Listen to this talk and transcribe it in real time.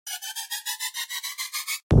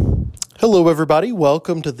Hello, everybody.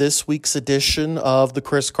 Welcome to this week's edition of The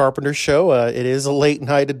Chris Carpenter Show. It is a late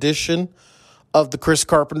night edition of The Chris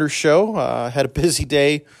Carpenter Show. I had a busy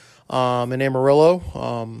day in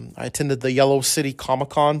Amarillo. I attended the Yellow City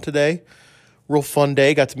Comic-Con today. Real fun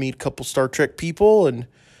day. Got to meet a couple Star Trek people, and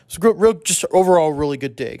it was just overall really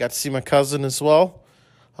good day. Got to see my cousin as well.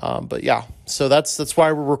 But yeah, so that's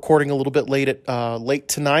why we're recording a little bit late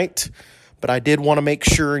tonight. But I did want to make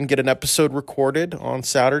sure and get an episode recorded on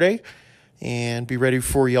Saturday and be ready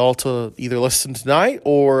for y'all to either listen tonight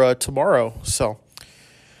or tomorrow. So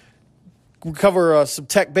we'll cover some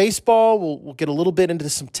Tech baseball. We'll get a little bit into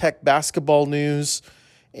some Tech basketball news.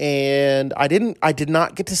 And I did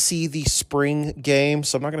not get to see the spring game,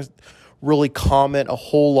 so I'm not going to really comment a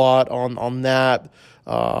whole lot on that.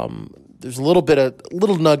 There's a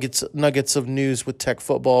little nuggets of news with Tech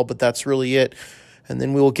football, but that's really it. And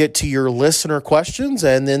then we will get to your listener questions,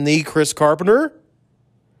 and then the Chris Carpenter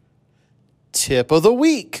tip of the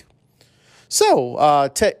week. So,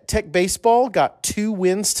 Tech baseball got 2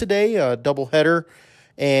 wins today, a doubleheader,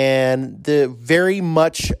 and the very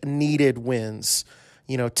much needed wins.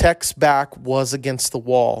 You know, Tech's back was against the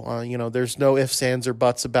wall. There's no ifs, ands, or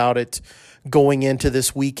buts about it going into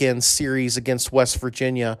this weekend series against West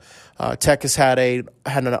Virginia. Tech has had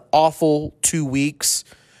an awful 2 weeks.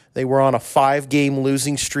 They were on a 5-game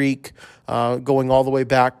losing streak, going all the way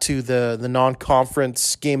back to the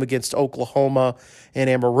non-conference game against Oklahoma and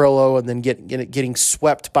Amarillo, and then getting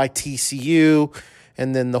swept by TCU,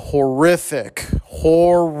 and then the horrific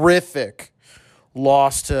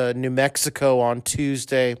loss to New Mexico on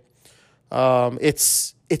Tuesday.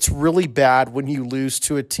 It's really bad when you lose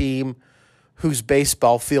to a team whose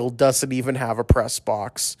baseball field doesn't even have a press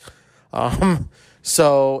box.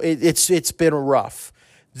 So it's been rough.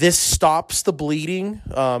 This stops the bleeding,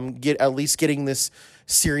 at least getting this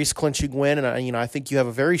series clinching win, and I think you have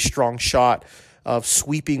a very strong shot of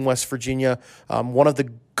sweeping West Virginia. One of the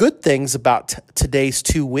good things about today's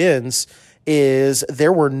 2 wins is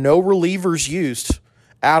there were no relievers used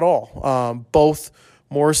at all. Both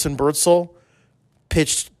Morris and Birdsell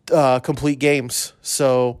pitched complete games,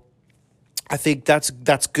 so I think that's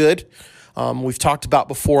good. We've talked about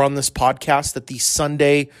before on this podcast that the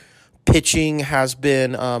Sunday pitching has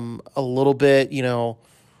been a little bit,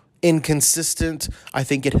 inconsistent. I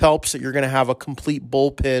think it helps that you're going to have a complete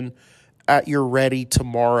bullpen at your ready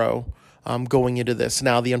tomorrow going into this.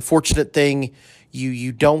 Now, the unfortunate thing,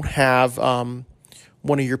 you don't have one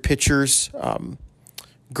of your pitchers,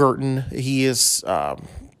 Girton. He is.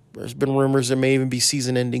 There's been rumors there may even be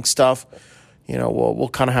season-ending stuff. We'll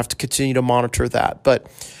kind of have to continue to monitor that, but.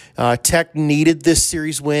 Tech needed this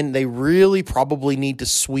series win. They really probably need to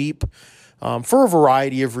sweep for a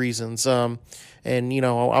variety of reasons. I'm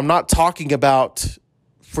not talking about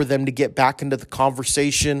for them to get back into the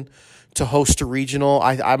conversation to host a regional.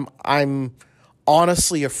 I'm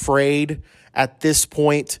honestly afraid at this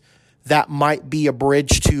point that might be a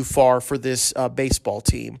bridge too far for this baseball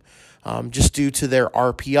team, just due to their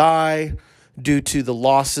RPI, due to the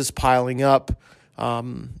losses piling up.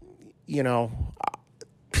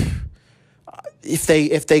 If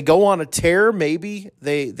they go on a tear, maybe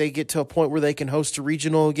they get to a point where they can host a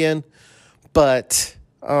regional again. But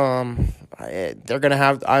I think they're gonna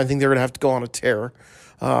have to go on a tear.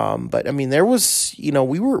 But I mean, there was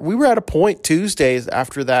we were at a point Tuesdays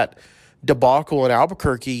after that debacle in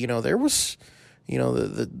Albuquerque. There was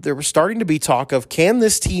there was starting to be talk of, can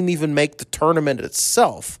this team even make the tournament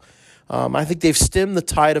itself? I think they've stemmed the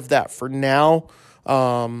tide of that for now.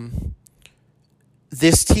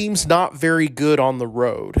 This team's not very good on the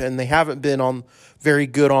road, and they haven't been very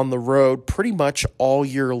good on the road pretty much all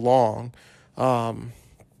year long.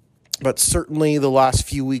 But certainly the last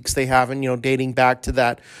few weeks they haven't, dating back to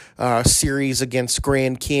that series against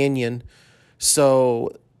Grand Canyon.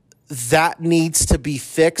 So that needs to be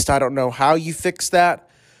fixed. I don't know how you fix that,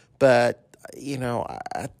 but,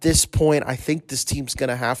 at this point, I think this team's going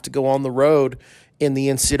to have to go on the road in the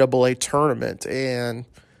NCAA tournament, and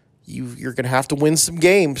you're going to have to win some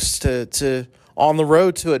games to on the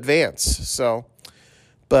road to advance. So,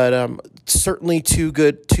 but certainly 2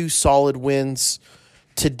 solid wins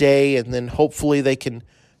today, and then hopefully they can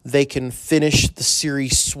finish the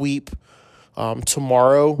series sweep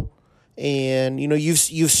tomorrow. And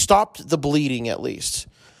you've stopped the bleeding at least.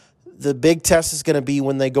 The big test is going to be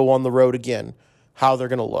when they go on the road again, how they're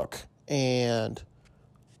going to look. And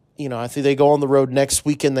I think they go on the road next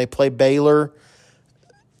weekend. They play Baylor.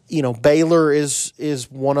 Baylor is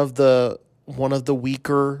one of the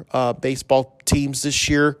weaker baseball teams this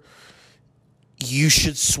year. You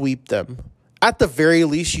should sweep them at the very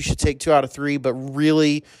least, you should take 2 out of 3, but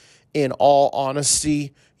really, in all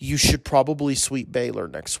honesty, you should probably sweep Baylor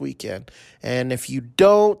next weekend. And if you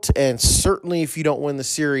don't, and certainly if you don't win the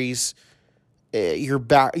series, you're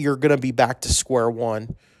going to be back to square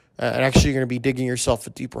one. And actually, you're going to be digging yourself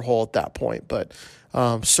a deeper hole at that point. But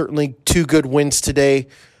certainly 2 good wins today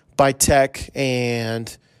by Tech,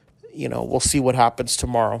 and, we'll see what happens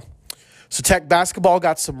tomorrow. So Tech basketball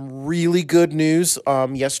got some really good news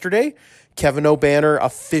yesterday. Kevin O'Banner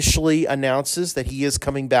officially announces that he is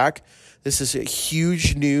coming back. This is a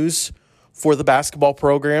huge news for the basketball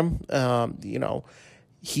program.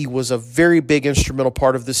 He was a very big instrumental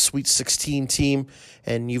part of this Sweet 16 team,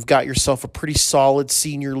 and you've got yourself a pretty solid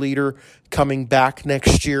senior leader coming back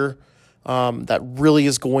next year that really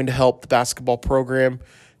is going to help the basketball program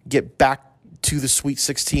get back to the Sweet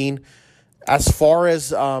 16. As far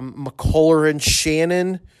as McCullough and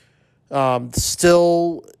Shannon,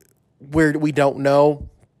 still where we don't know.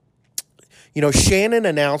 Shannon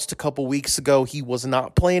announced a couple weeks ago he was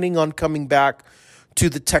not planning on coming back to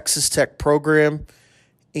the Texas Tech program,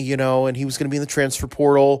 and he was going to be in the transfer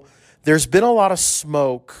portal. There's been a lot of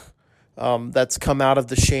smoke that's come out of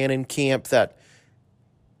the Shannon camp that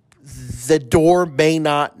the door may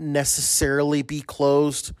not necessarily be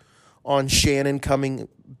closed on Shannon coming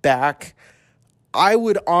back. I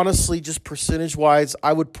would honestly, just percentage-wise,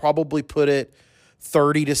 I would probably put it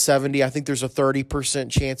 30 to 70. I think there's a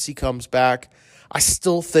 30% chance he comes back. I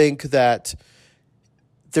still think that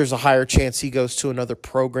there's a higher chance he goes to another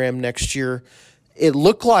program next year. It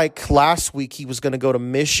looked like last week he was going to go to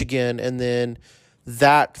Michigan, and then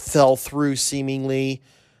that fell through seemingly.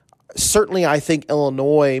 Certainly, I think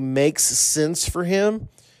Illinois makes sense for him.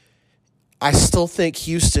 I still think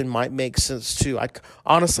Houston might make sense too.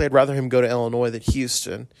 Honestly, I'd rather him go to Illinois than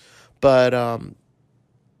Houston. But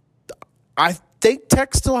I think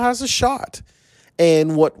Tech still has a shot.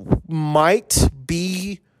 And what might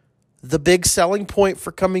be the big selling point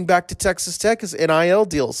for coming back to Texas Tech is NIL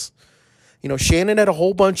deals. Shannon had a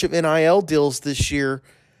whole bunch of NIL deals this year.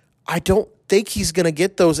 I don't think he's going to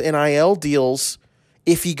get those NIL deals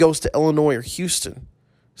if he goes to Illinois or Houston.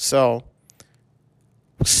 So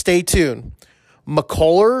stay tuned.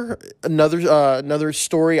 McCullough, another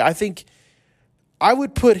story. I think I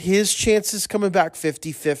would put his chances coming back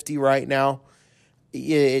 50-50 right now.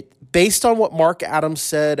 Based on what Mark Adams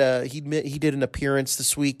said, he did an appearance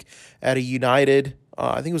this week at a United.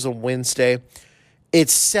 I think it was on Wednesday. It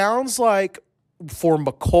sounds like for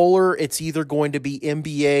McCullough, it's either going to be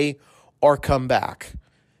NBA or come back.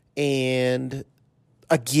 And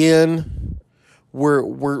again,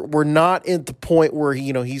 we're not at the point where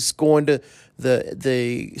he's going to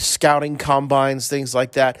the scouting combines, things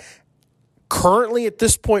like that. Currently, at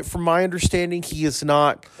this point, from my understanding, he is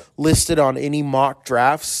not listed on any mock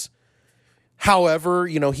drafts. However,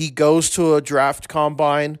 he goes to a draft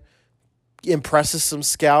combine, impresses some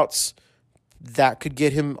scouts. That could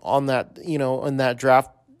get him on that, in that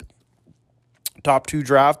draft, top 2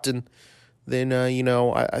 draft, and then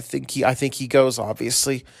I think he goes,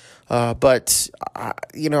 obviously. But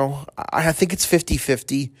I think it's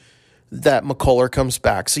 50-50 that McCullough comes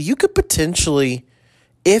back. So you could potentially,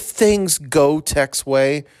 if things go Tech's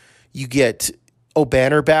way, you get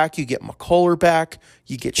O'Banner back, you get McCullough back,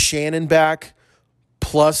 you get Shannon back,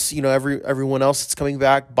 plus everyone else that's coming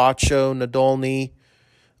back, Bacho, Nadolny,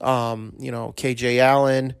 KJ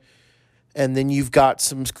Allen, and then you've got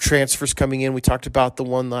some transfers coming in. We talked about the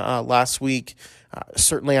one last week.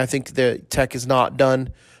 Certainly, I think the Tech is not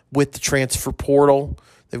done with the transfer portal.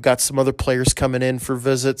 They've got some other players coming in for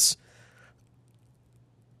visits.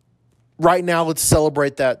 Right now, let's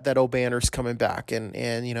celebrate that O'Banner's coming back, and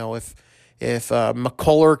if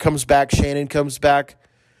McCullough comes back, Shannon comes back,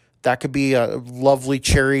 that could be lovely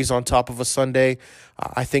cherries on top of a sundae.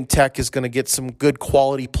 I think Tech is going to get some good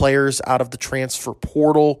quality players out of the transfer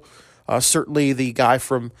portal. Certainly, the guy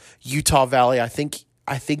from Utah Valley, I think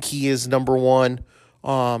he is number one.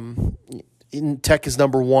 Tech is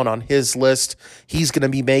number one on his list. He's going to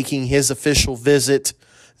be making his official visit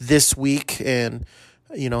this week, and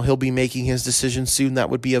he'll be making his decision soon. That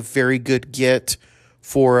would be a very good get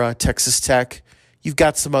for Texas Tech. You've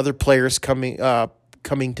got some other players coming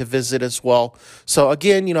to visit as well. So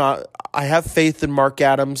again, I have faith in Mark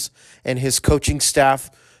Adams and his coaching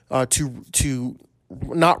staff to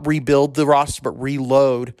not rebuild the roster, but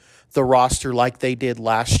reload the roster like they did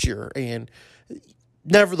last year. And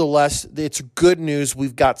nevertheless, it's good news.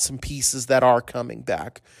 We've got some pieces that are coming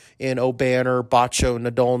back in O'Banner, Bacho,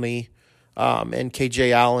 Nadolny, and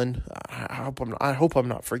KJ Allen. I hope I'm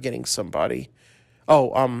not forgetting somebody.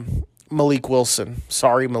 Malik Wilson.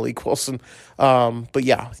 Sorry, Malik Wilson. But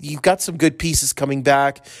yeah, you've got some good pieces coming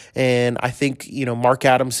back, and I think, Mark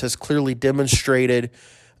Adams has clearly demonstrated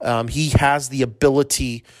he has the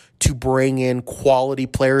ability to bring in quality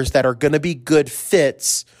players that are going to be good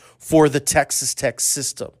fits for the Texas Tech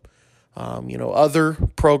system. Other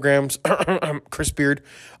programs, Chris Beard,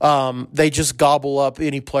 they just gobble up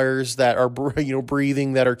any players that are,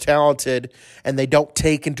 breathing, that are talented, and they don't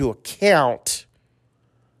take into account,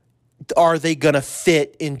 are they going to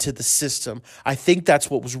fit into the system? I think that's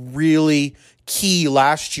what was really key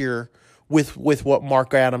last year with what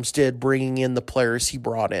Mark Adams did, bringing in the players he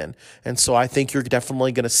brought in. And so I think you're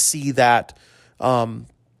definitely going to see that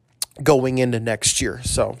going into next year.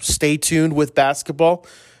 So stay tuned with basketball.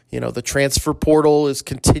 The transfer portal is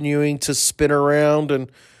continuing to spin around,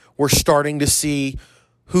 and we're starting to see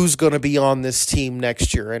who's going to be on this team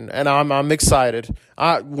next year. And I'm excited.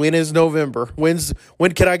 When is November? When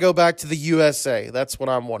can I go back to the USA? That's what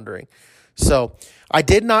I'm wondering. So I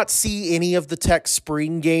did not see any of the Tech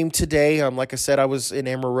spring game today. Like I said, I was in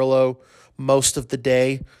Amarillo most of the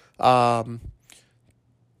day.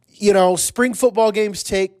 Spring football games,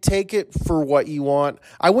 take it for what you want.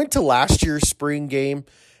 I went to last year's spring game,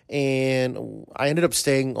 and I ended up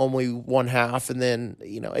staying only one half. And then,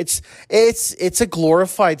 it's a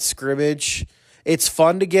glorified scrimmage. It's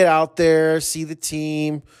fun to get out there, see the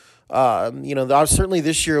team. Certainly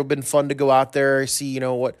this year it would have been fun to go out there, see,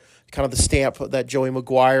 what kind of the stamp that Joey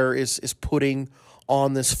McGuire is putting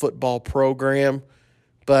on this football program.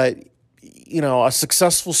 But, a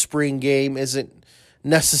successful spring game isn't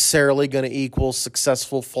necessarily going to equal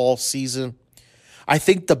successful fall season. I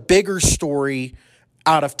think the bigger story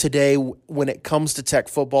out of today when it comes to Tech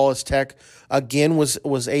football is Tech again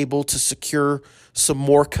was able to secure some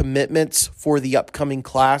more commitments for the upcoming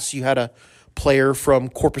class. You had a player from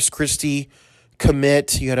Corpus Christi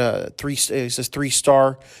commit. You had a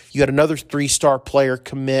 3-star. You had another 3-star player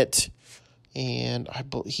commit, and I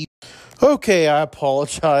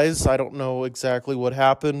apologize. I don't know exactly what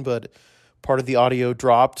happened, but part of the audio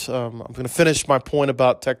dropped. I'm going to finish my point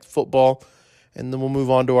about Tech football, and then we'll move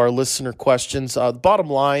on to our listener questions. The bottom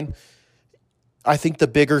line, I think the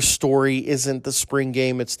bigger story isn't the spring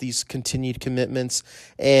game. It's these continued commitments.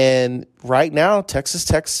 And right now, Texas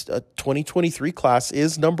Tech's 2023 class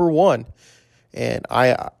is number one. And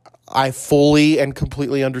I fully and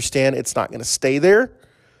completely understand it's not going to stay there.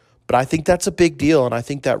 But I think that's a big deal. And I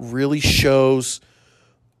think that really shows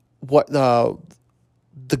what the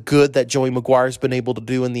good that Joey McGuire's been able to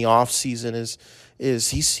do in the offseason is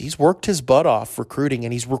he's worked his butt off recruiting,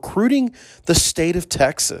 and he's recruiting the state of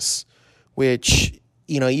Texas, which,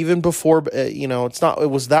 even before,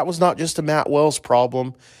 that was not just a Matt Wells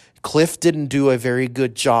problem. Cliff didn't do a very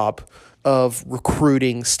good job of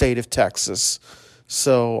recruiting state of Texas.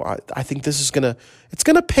 So I think this is it's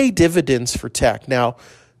gonna pay dividends for Tech. Now,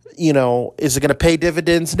 is it gonna pay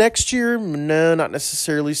dividends next year? No, not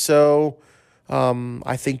necessarily so.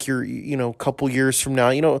 I think a couple years from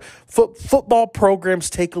now, football programs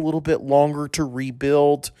take a little bit longer to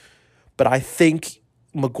rebuild, but I think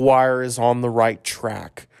McGuire is on the right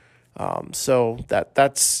track. So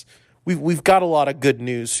that's we've got a lot of good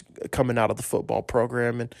news coming out of the football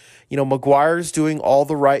program, and McGuire's doing all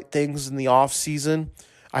the right things in the off season.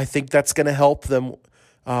 I think that's going to help them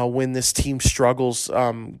when this team struggles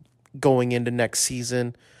going into next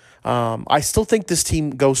season. I still think this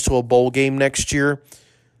team goes to a bowl game next year.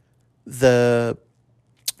 The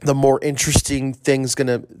more interesting thing's going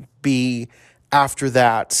to be after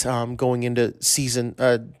that, going into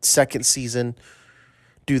second season.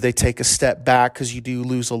 Do they take a step back? Because you do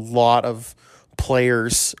lose a lot of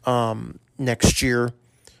players next year.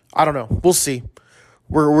 I don't know. We'll see.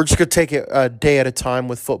 We're just going to take it a day at a time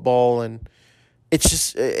with football, and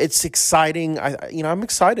it's exciting. I'm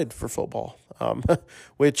excited for football.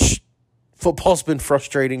 Which football's been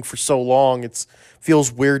frustrating for so long. It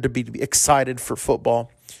feels weird to be excited for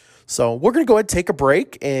football. So we're going to go ahead and take a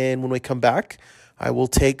break, and when we come back, I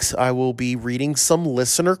will be reading some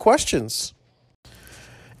listener questions.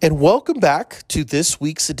 And welcome back to this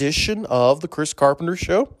week's edition of the Chris Carpenter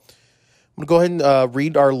Show. I'm going to go ahead and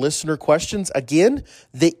read our listener questions. Again,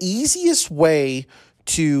 the easiest way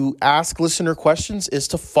to ask listener questions is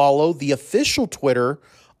to follow the official Twitter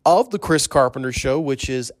of the Chris Carpenter Show, which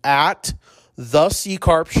is at the C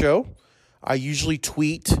Carp Show. I usually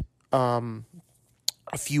tweet a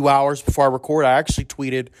few hours before I record. I actually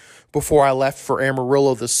tweeted before I left for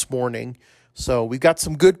Amarillo this morning. So we've got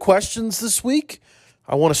some good questions this week.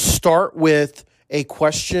 I want to start with a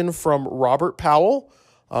question from Robert Powell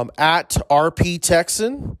at RP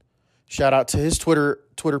Texan. Shout out to his Twitter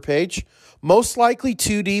Twitter page. Most likely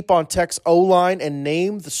too deep on Tech's O-line and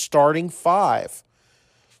name the starting 5.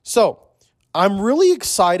 So I'm really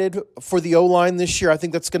excited for the O-line this year. I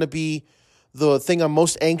think that's going to be the thing I'm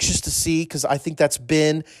most anxious to see because I think that's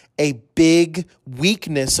been a big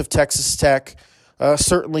weakness of Texas Tech,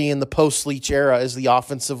 certainly in the post-Leach era, is the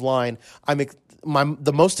offensive line.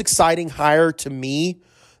 The most exciting hire to me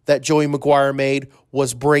that Joey McGuire made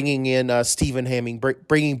was bringing in Stephen Hamby,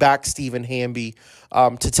 bringing back Stephen Hamby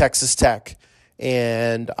to Texas Tech,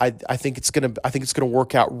 and I think it's gonna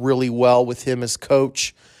work out really well with him as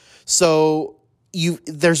coach. So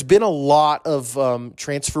there's been a lot of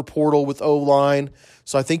transfer portal with O-line,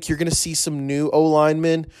 so I think you're going to see some new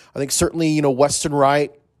O-linemen. I think certainly Weston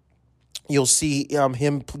Wright, you'll see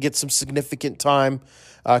him get some significant time.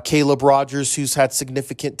 Caleb Rogers, who's had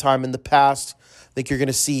significant time in the past, I think you're going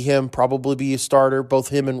to see him probably be a starter, both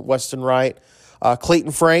him and Weston Wright.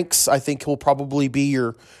 Clayton Franks, I think he'll probably be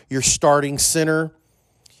your starting center.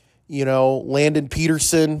 Landon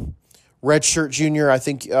Peterson, redshirt junior, I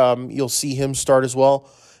think you'll see him start as well.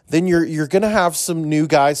 Then you're going to have some new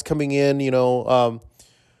guys coming in,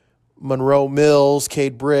 Monroe Mills,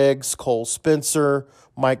 Cade Briggs, Cole Spencer,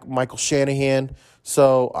 Michael Shanahan.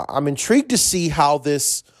 So I'm intrigued to see how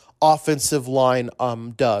this offensive line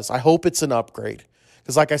does. I hope it's an upgrade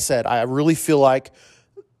because, like I said, I really feel like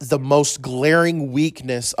the most glaring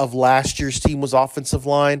weakness of last year's team was offensive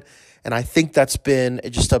line, and I think that's been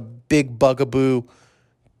just a big bugaboo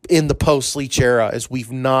in the post-Leach era, as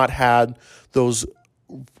we've not had those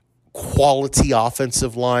quality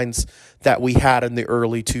offensive lines that we had in the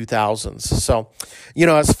early 2000s. So,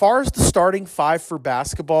 as far as the starting 5 for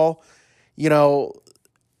basketball,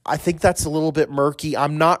 I think that's a little bit murky.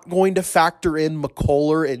 I'm not going to factor in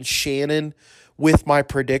McCullough and Shannon with my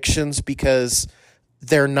predictions because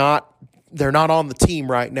they're not on the team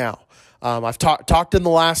right now. I've talked in the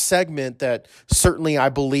last segment that certainly I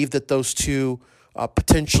believe that those two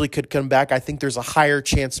potentially could come back. I think there's a higher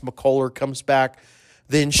chance McCullough comes back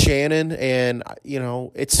than Shannon, and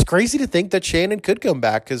it's crazy to think that Shannon could come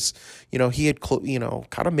back because he had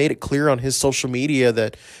kind of made it clear on his social media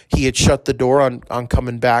that he had shut the door on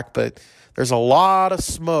coming back. But there's a lot of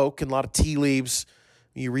smoke and a lot of tea leaves.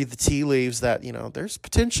 You read the tea leaves that there's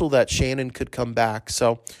potential that Shannon could come back.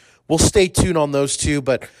 So we'll stay tuned on those two.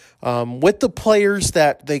 But with the players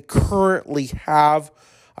that they currently have,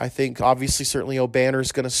 I think obviously certainly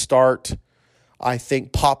O'Banner's going to start. I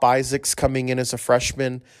think Pop Isaac's coming in as a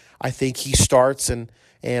freshman. I think he starts, and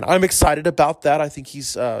I'm excited about that. I think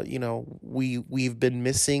he's we've been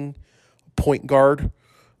missing point guard.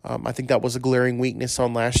 I think that was a glaring weakness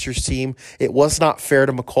on last year's team. It was not fair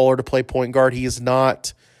to McCullough to play point guard. He's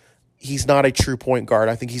not a true point guard.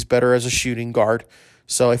 I think he's better as a shooting guard.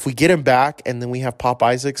 So if we get him back and then we have Pop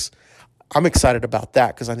Isaacs, I'm excited about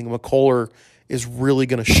that because I think McCullough is really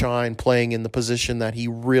going to shine playing in the position that he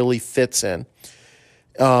really fits in.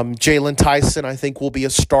 Jalen Tyson, I think, will be a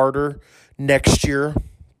starter next year,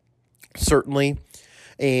 certainly.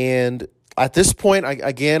 And at this point,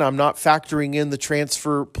 I'm not factoring in the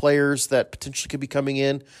transfer players that potentially could be coming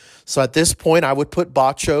in. So at this point, I would put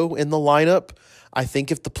Bacho in the lineup. I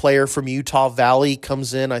think if the player from Utah Valley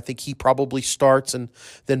comes in, I think he probably starts, and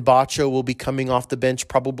then Bacho will be coming off the bench,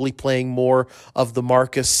 probably playing more of the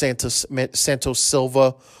Marcus Santos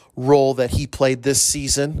Silva role that he played this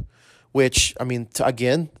season, which,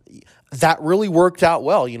 again, that really worked out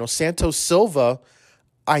well. Santos Silva,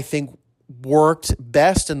 I think, worked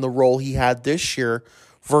best in the role he had this year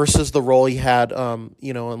versus the role he had,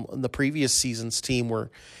 in the previous season's team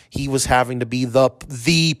where he was having to be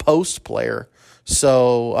the post player.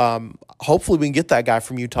 So hopefully we can get that guy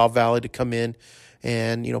from Utah Valley to come in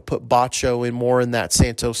and, put Bacho in more in that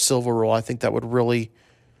Santos Silva role. I think that would really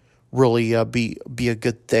be a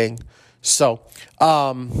good thing. So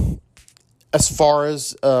as far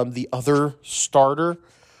as the other starter,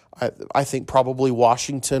 I think probably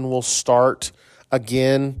Washington will start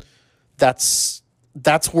again. That's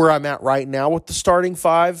where I'm at right now with the starting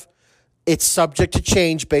 5. It's subject to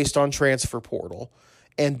change based on transfer portal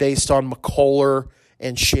and based on McCullough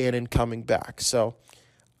and Shannon coming back. So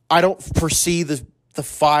I don't foresee the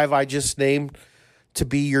 5 I just named to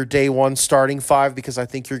be your day one starting 5 because I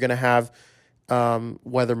think you're going to have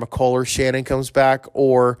whether McCullough or Shannon comes back,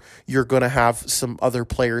 or you're going to have some other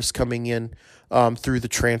players coming in through the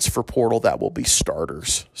transfer portal that will be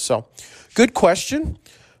starters. So good question.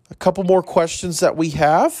 A couple more questions that we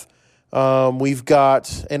have. We've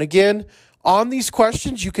got, and again, on these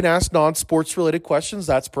questions, you can ask non-sports related questions.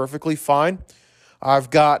 That's perfectly fine. I've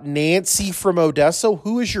got Nancy from Odessa.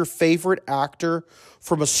 Who is your favorite actor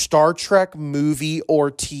from a Star Trek movie or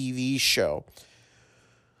TV show?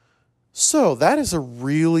 So that is a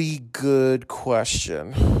really good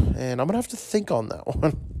question, and I'm going to have to think on that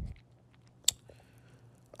one.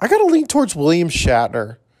 I got to lean towards William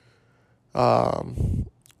Shatner. I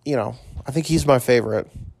think he's my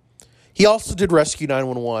favorite. He also did Rescue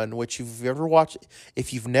 911, which if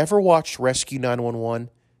you've never watched Rescue 911,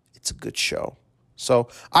 it's a good show. So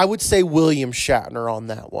I would say William Shatner on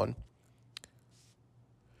that one.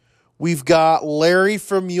 We've got Larry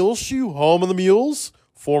from Muleshoe, home of the Mules,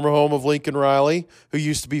 former home of Lincoln Riley, who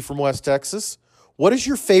used to be from West Texas. What is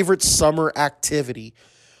your favorite summer activity?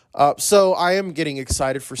 So I am getting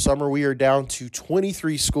excited for summer. We are down to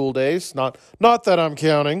 23 school days. Not that I'm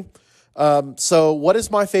counting. So what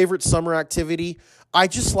is my favorite summer activity? I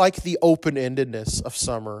just like the open-endedness of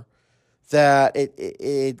summer, that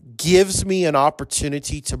it gives me an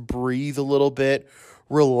opportunity to breathe a little bit,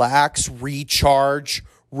 relax, recharge,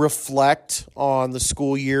 reflect on the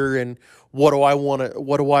school year and what do I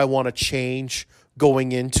want to change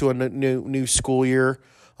going into a new school year.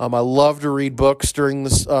 I love to read books during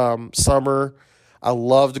the summer. I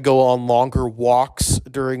love to go on longer walks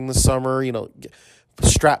during the summer,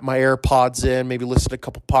 strap my AirPods in, maybe listen to a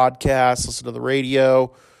couple podcasts, listen to the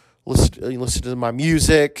radio, listen to my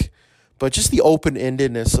music. But just the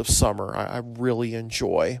open-endedness of summer, I really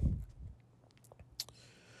enjoy.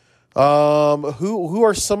 Who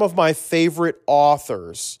are some of my favorite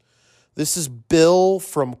authors? This is Bill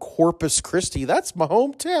from Corpus Christi. That's my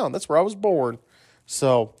hometown. That's where I was born.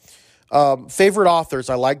 So, favorite authors.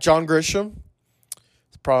 I like John Grisham.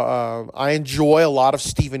 I enjoy a lot of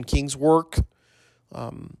Stephen King's work.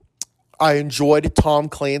 I enjoyed Tom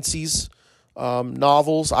Clancy's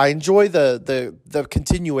novels. I enjoy the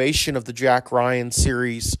continuation of the Jack Ryan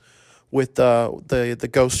series with the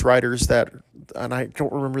ghostwriters and I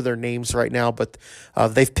don't remember their names right now, but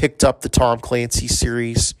they've picked up the Tom Clancy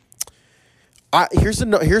series.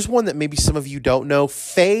 Here's one that maybe some of you don't know.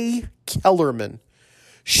 Faye Kellerman.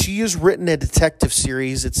 She has written a detective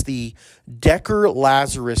series. It's the Decker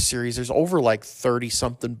Lazarus series. There's over like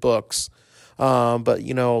 30-something books. But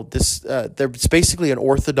it's basically an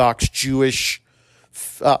Orthodox Jewish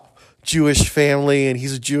family, and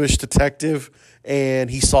he's a Jewish detective, and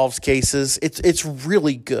he solves cases. It's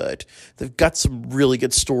really good. They've got some really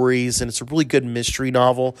good stories, and it's a really good mystery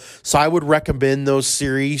novel. So I would recommend those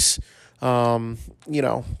series. They're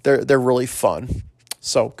really fun.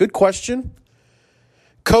 So good question.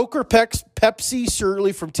 Coke or Pepsi?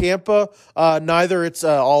 Shirley from Tampa. Neither. It's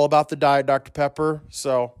all about the Diet Dr. Pepper.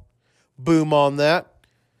 So boom on that.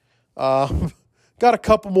 Got a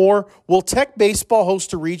couple more. Will Tech Baseball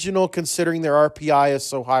host a regional considering their RPI is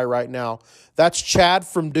so high right now? That's Chad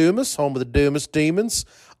from Dumas, home of the Dumas Demons.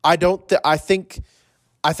 I think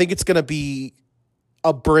it's going to be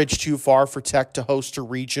a bridge too far for Tech to host a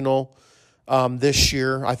regional this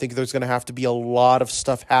year. I think there's going to have to be a lot of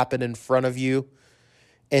stuff happen in front of you,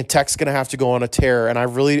 and Tech's going to have to go on a tear. And I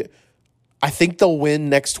think they'll win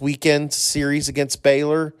next weekend's series against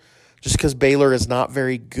Baylor, just because Baylor is not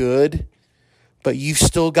very good. But you've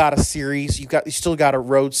still got a series. You still got a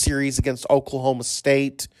road series against Oklahoma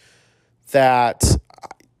State that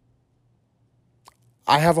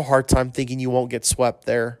I have a hard time thinking you won't get swept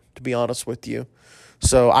there, to be honest with you.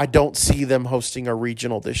 So I don't see them hosting a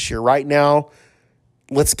regional this year. Right now,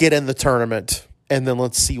 let's get in the tournament, and then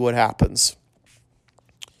let's see what happens.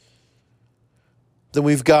 Then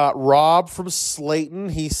we've got Rob from Slayton.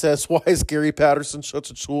 He says, why is Gary Patterson such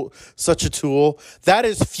a tool? That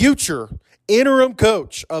is future interim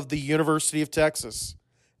coach of the University of Texas,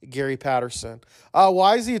 Gary Patterson.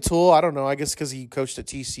 Why is he a tool? I don't know. I guess because he coached at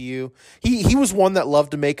TCU. He was one that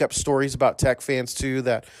loved to make up stories about Tech fans, too,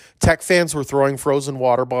 that Tech fans were throwing frozen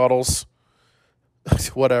water bottles,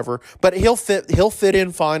 whatever. But he'll fit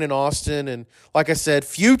in fine in Austin. And like I said,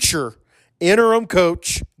 future interim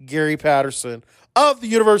coach Gary Patterson of the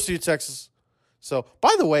University of Texas. So,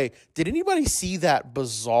 by the way, did anybody see that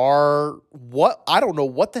bizarre, I don't know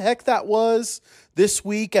what the heck that was this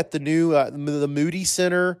week at the new, the Moody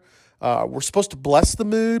Center? We're supposed to bless the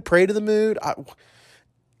mood, pray to the mood.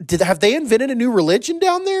 Have they invented a new religion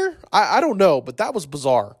down there? I don't know, but that was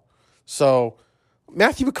bizarre. So,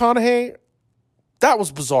 Matthew McConaughey, that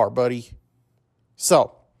was bizarre, buddy.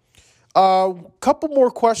 So, a couple more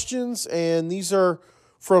questions, and these are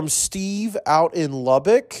from Steve out in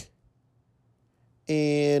Lubbock.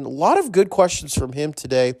 And a lot of good questions from him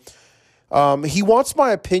today. He wants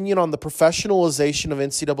my opinion on the professionalization of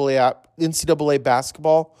NCAA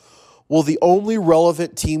basketball. Will the only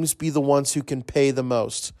relevant teams be the ones who can pay the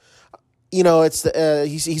most? It's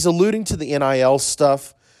he's alluding to the NIL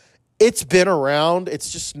stuff. It's been around.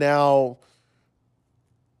 It's just now,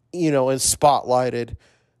 is spotlighted.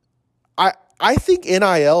 I think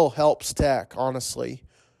NIL helps Tech, honestly.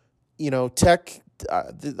 Tech,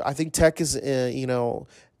 I think Tech is,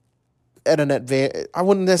 at an advantage. I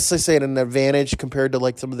wouldn't necessarily say at an advantage compared to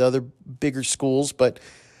like some of the other bigger schools, but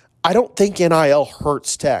I don't think NIL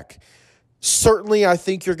hurts Tech. Certainly, I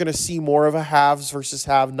think you're going to see more of a haves versus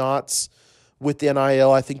have-nots with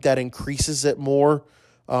NIL. I think that increases it more.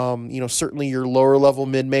 Certainly your lower-level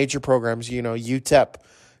mid-major programs, UTEP,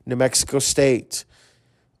 New Mexico State,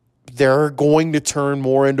 they're going to turn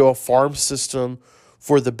more into a farm system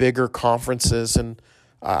for the bigger conferences, and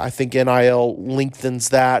I think NIL lengthens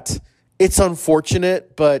that. It's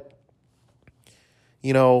unfortunate, but,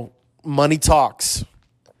 money talks.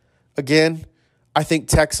 Again, I think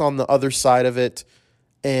Tech's on the other side of it,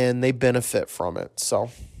 and they benefit from it. So,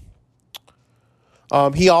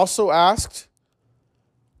 he also asked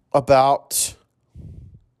about.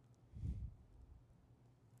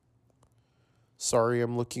 Sorry,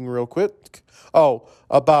 I'm looking real quick.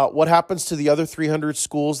 About what happens to the other 300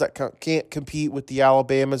 schools that can't compete with the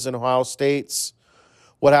Alabamas and Ohio States.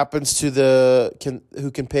 What happens to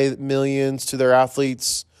who can pay millions to their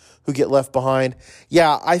athletes who get left behind?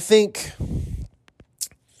 Yeah, I think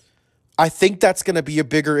that's going to be a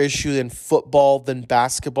bigger issue in football than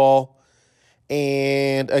basketball.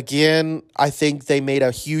 And again, I think they made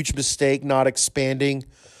a huge mistake not expanding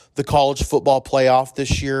the college football playoff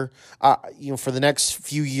this year. For the next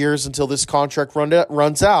few years until this contract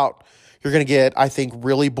runs out, you're going to get, I think,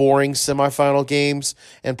 really boring semifinal games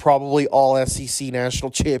and probably all SEC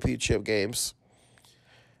national championship games.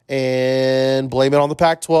 And blame it on the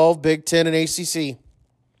Pac-12, Big Ten, and ACC.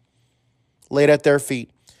 Laid at their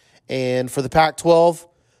feet. And for the Pac-12,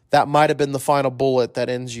 that might have been the final bullet that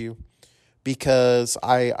ends you. Because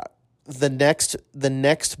the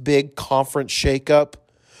next big conference shakeup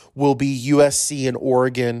will be USC and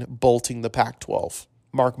Oregon bolting the Pac-12.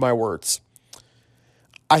 Mark my words.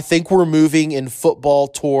 I think we're moving in football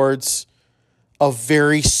towards a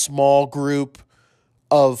very small group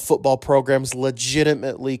of football programs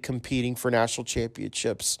legitimately competing for national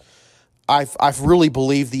championships. I've really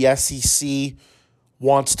believed the SEC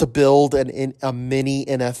wants to build a mini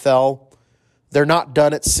NFL. They're not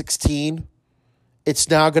done at 16. It's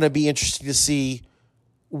now going to be interesting to see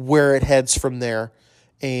where it heads from there.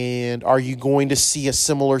 And are you going to see a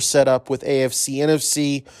similar setup with AFC,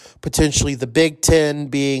 NFC, potentially the Big Ten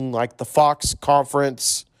being like the Fox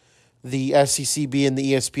Conference, the SEC being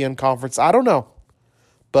the ESPN Conference? I don't know.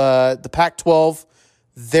 But the Pac-12,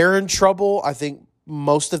 they're in trouble. I think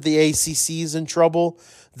most of the ACC is in trouble.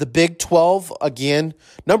 The Big 12, again,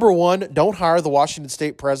 number one, don't hire the Washington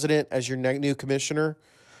State president as your new commissioner.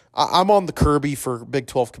 I'm on the Kirby for Big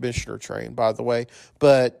 12 commissioner train, by the way.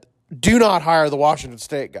 But do not hire the Washington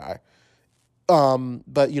State guy.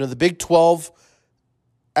 But, the Big 12,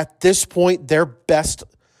 at this point, their best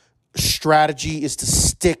strategy is to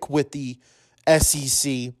stick with the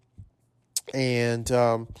SEC. And,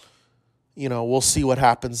 we'll see what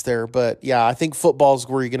happens there. But, yeah, I think football is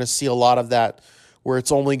where you're going to see a lot of that, where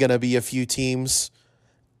it's only going to be a few teams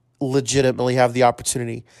legitimately have the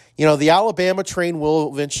opportunity. The Alabama train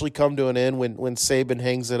will eventually come to an end when Saban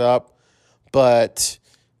hangs it up. But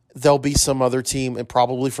there'll be some other team, and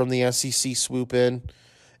probably from the SEC, swoop in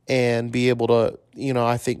and be able to,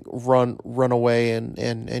 I think run away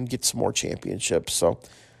and get some more championships. So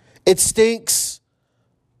it stinks,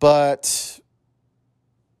 but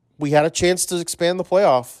we had a chance to expand the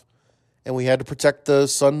playoff, and we had to protect the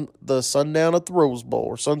sundown at the Rose Bowl,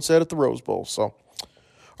 or sunset at the Rose Bowl. So,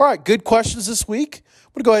 all right, good questions this week.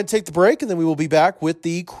 I'm going to go ahead and take the break, and then we will be back with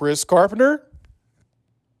the Chris Carpenter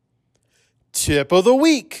Tip of the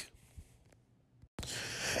Week.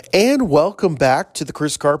 And welcome back to the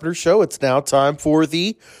Chris Carpenter Show. It's now time for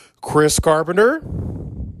the Chris Carpenter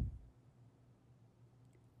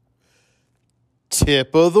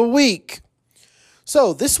Tip of the Week.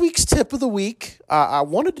 So this week's Tip of the Week, I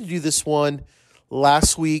wanted to do this one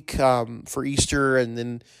last week for Easter, and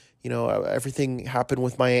then, everything happened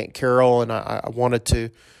with my Aunt Carol, and I wanted to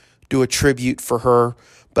do a tribute for her.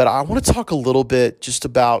 But I want to talk a little bit just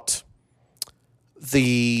about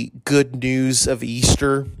the good news of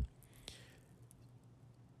Easter.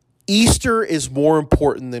 Easter is more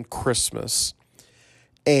important than Christmas.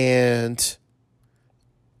 And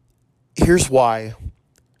here's why.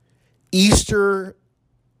 Easter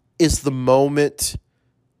is the moment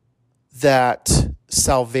that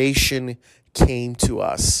salvation came to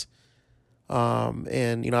us.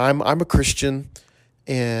 And I'm a Christian,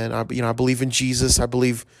 and I believe in Jesus. I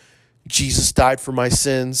believe Jesus died for my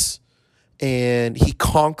sins, and he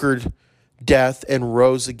conquered death and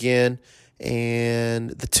rose again, and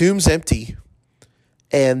the tomb's empty.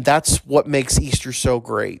 And that's what makes Easter so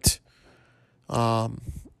great. So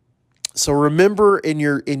remember in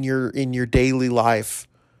your daily life,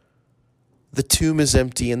 the tomb is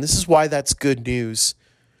empty, and this is why that's good news.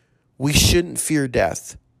 We shouldn't fear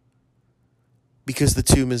death because the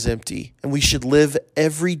tomb is empty, and we should live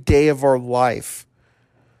every day of our life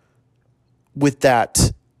with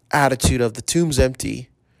that attitude of the tomb's empty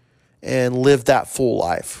and live that full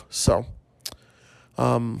life. So,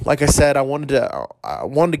 like I said, I wanted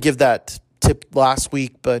to give that tip last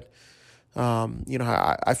week, but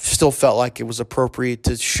I still felt like it was appropriate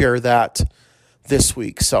to share that this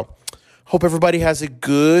week. So, hope everybody has a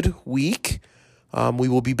good week. We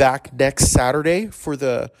will be back next Saturday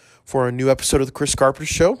for a new episode of the Chris Carpenter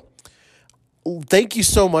Show. Thank you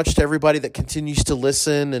so much to everybody that continues to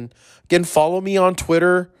listen. And again, follow me on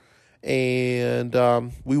Twitter. And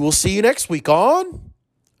we will see you next week on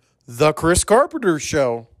The Chris Carpenter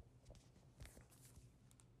Show.